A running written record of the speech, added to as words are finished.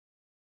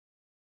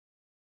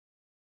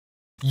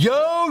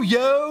Yo,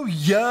 yo,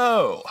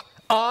 yo!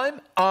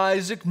 I'm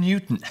Isaac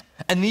Newton,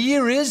 and the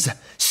year is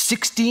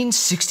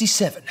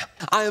 1667.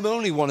 I am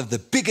only one of the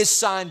biggest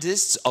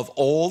scientists of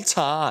all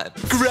time.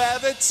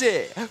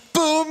 Gravity!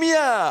 Boom,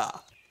 yeah!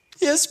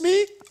 Yes,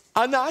 me?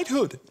 A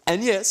knighthood.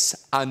 And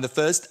yes, I'm the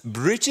first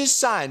British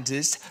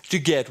scientist to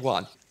get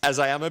one, as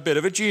I am a bit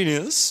of a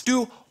genius.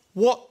 To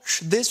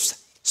watch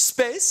this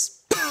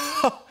space.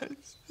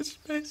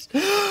 Space.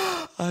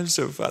 I'm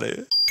so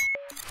funny.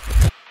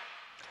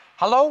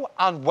 Hello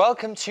and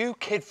welcome to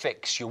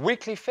Kidfix, your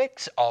weekly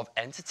fix of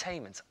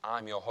entertainment.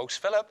 I'm your host,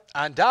 Philip.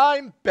 And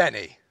I'm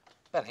Benny.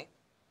 Benny,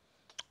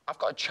 I've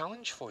got a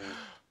challenge for you.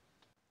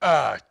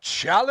 A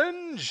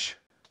challenge?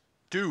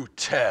 Do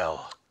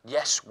tell.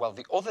 Yes, well,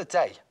 the other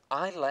day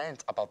I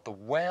learned about the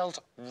world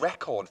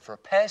record for a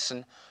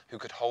person who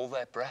could hold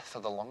their breath for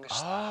the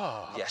longest.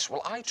 Ah. Yes,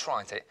 well, I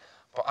tried it,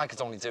 but I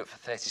could only do it for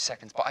 30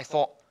 seconds. But I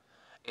thought,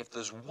 if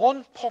there's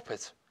one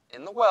puppet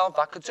in the world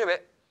that could do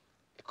it,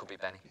 it could be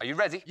Benny. Are you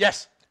ready?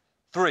 Yes.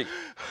 3,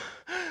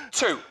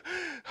 2,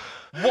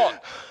 1,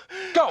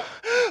 go!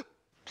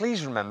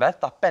 Please remember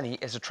that Benny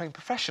is a trained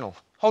professional.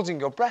 Holding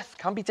your breath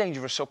can be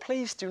dangerous, so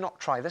please do not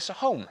try this at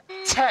home.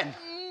 10,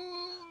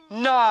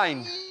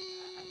 9,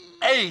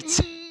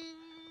 8,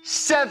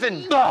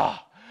 7.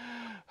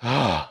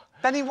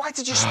 Benny, why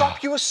did you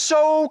stop? You were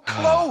so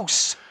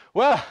close.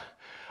 Well,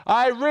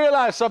 I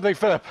realised something,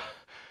 Philip.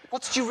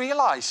 What did you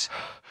realise?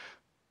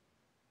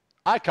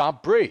 I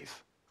can't breathe.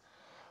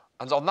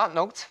 And on that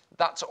note,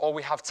 that's all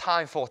we have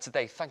time for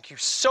today. Thank you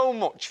so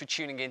much for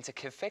tuning in to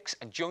Kidfix,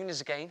 and join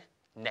us again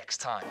next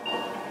time.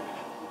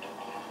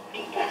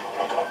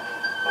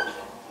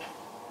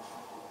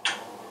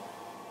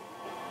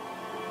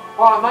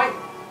 All right, mate.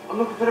 I'm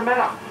looking for the men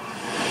up.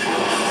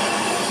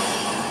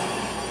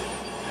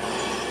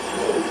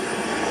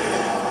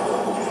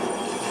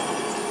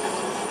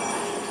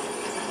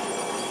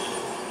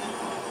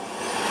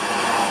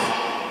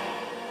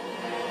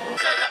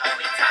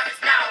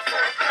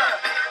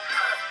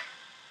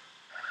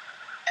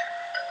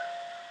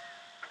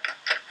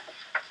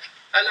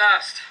 At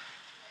last.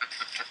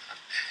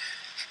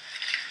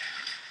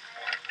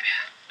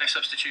 No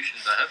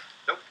substitutions, I hope?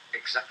 Nope,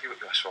 exactly what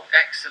you asked for.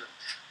 Excellent.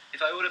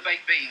 If I order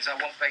baked beans, I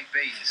want baked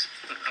beans.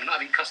 I'm not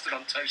having custard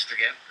on toast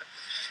again.